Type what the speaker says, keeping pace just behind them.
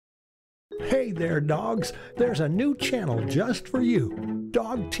Hey there, dogs. There's a new channel just for you.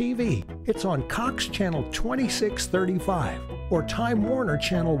 Dog TV. It's on Cox Channel 2635 or Time Warner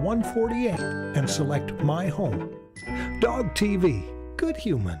Channel 148 and select My Home. Dog TV. Good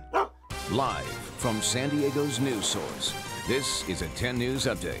human. Live from San Diego's news source, this is a 10 News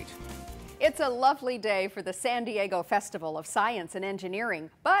Update. It's a lovely day for the San Diego Festival of Science and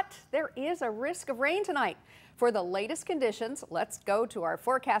Engineering, but there is a risk of rain tonight. For the latest conditions, let's go to our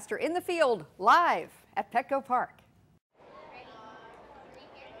forecaster in the field, live at Petco Park.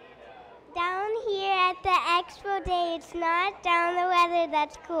 Down here at the Expo Day, it's not down the weather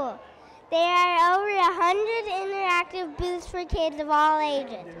that's cool. There are over 100 interactive booths for kids of all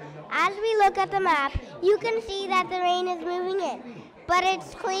ages. As we look at the map, you can see that the rain is moving in, but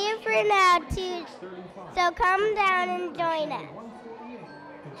it's clear for now too, so come down and join us.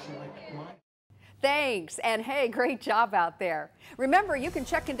 Thanks, and hey, great job out there. Remember, you can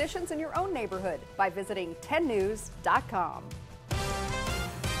check conditions in your own neighborhood by visiting 10news.com.